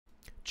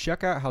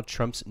check out how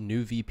Trump's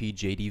new VP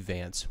JD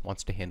Vance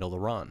wants to handle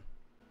Iran.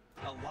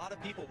 A lot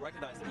of people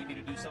recognize that we need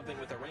to do something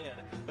with Iran,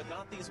 but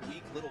not these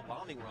weak little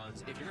bombing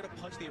runs. If you're going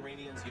to punch the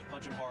Iranians, you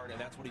punch them hard,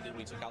 and that's what he did when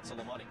he took out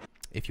Soleimani.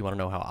 If you want to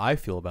know how I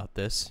feel about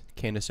this,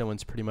 Candace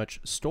Owens pretty much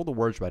stole the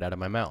words right out of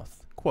my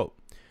mouth. Quote,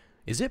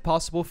 "Is it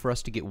possible for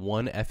us to get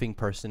one effing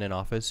person in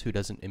office who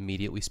doesn't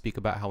immediately speak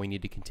about how we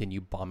need to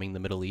continue bombing the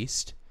Middle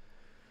East?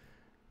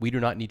 We do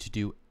not need to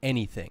do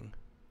anything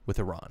with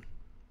Iran."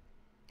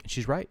 And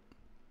she's right.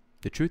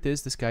 The truth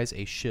is, this guy's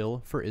a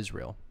shill for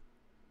Israel.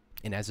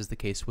 And as is the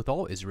case with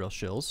all Israel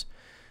shills,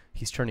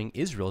 he's turning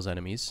Israel's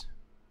enemies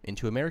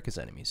into America's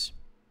enemies.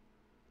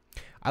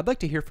 I'd like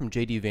to hear from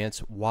JD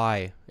Vance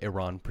why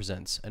Iran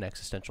presents an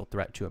existential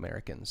threat to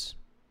Americans.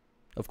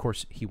 Of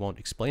course, he won't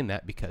explain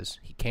that because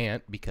he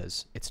can't,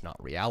 because it's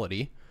not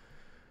reality.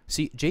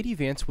 See, JD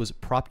Vance was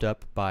propped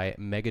up by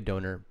mega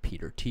donor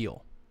Peter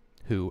Thiel,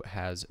 who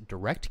has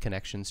direct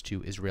connections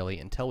to Israeli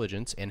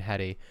intelligence and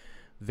had a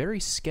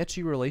very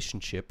sketchy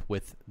relationship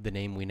with the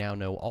name we now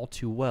know all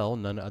too well,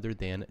 none other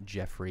than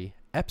Jeffrey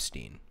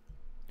Epstein.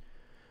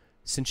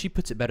 Since she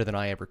puts it better than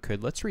I ever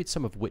could, let's read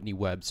some of Whitney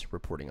Webb's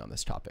reporting on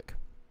this topic.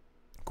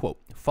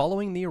 Quote,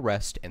 "Following the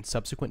arrest and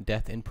subsequent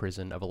death in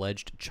prison of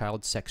alleged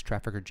child sex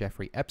trafficker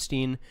Jeffrey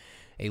Epstein,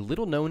 a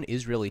little-known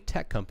Israeli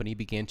tech company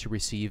began to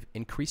receive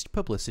increased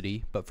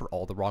publicity, but for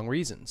all the wrong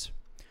reasons.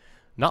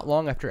 Not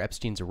long after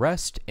Epstein's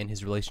arrest and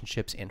his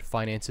relationships and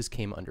finances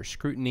came under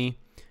scrutiny,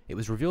 it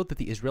was revealed that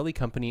the Israeli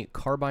company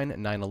Carbine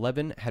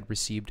 911 had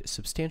received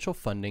substantial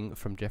funding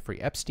from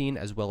Jeffrey Epstein,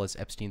 as well as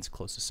Epstein's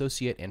close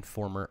associate and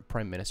former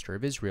Prime Minister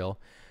of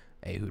Israel,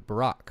 Ehud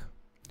Barak,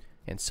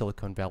 and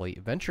Silicon Valley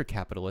venture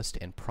capitalist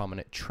and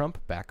prominent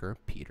Trump backer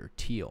Peter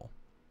Thiel."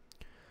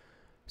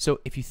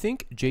 So if you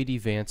think JD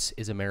Vance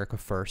is America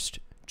first,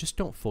 just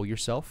don't fool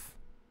yourself.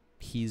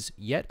 He's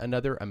yet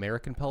another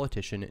American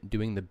politician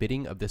doing the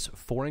bidding of this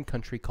foreign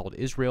country called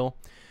Israel,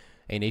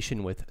 a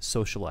nation with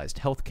socialized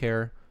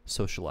healthcare,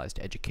 socialized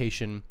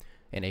education,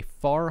 and a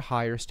far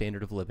higher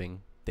standard of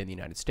living than the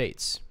United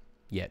States.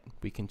 Yet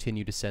we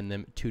continue to send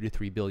them $2 to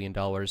 $3 billion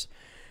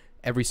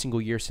every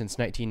single year since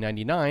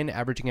 1999,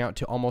 averaging out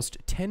to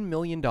almost $10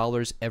 million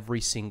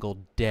every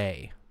single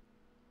day.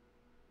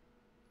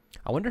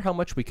 I wonder how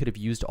much we could have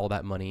used all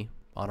that money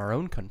on our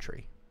own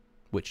country,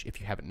 which, if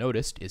you haven't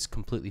noticed, is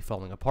completely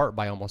falling apart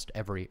by almost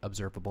every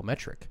observable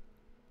metric.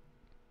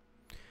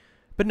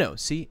 But no,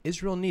 see,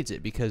 Israel needs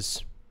it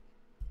because,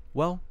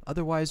 well,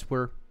 otherwise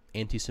we're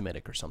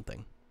anti-Semitic or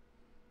something.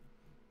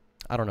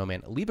 I don't know,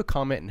 man. Leave a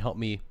comment and help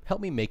me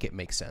make it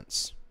make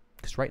sense,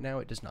 because right now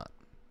it does not.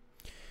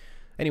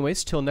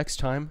 Anyways, till next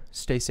time,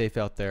 stay safe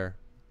out there.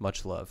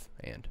 Much love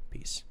and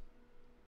peace.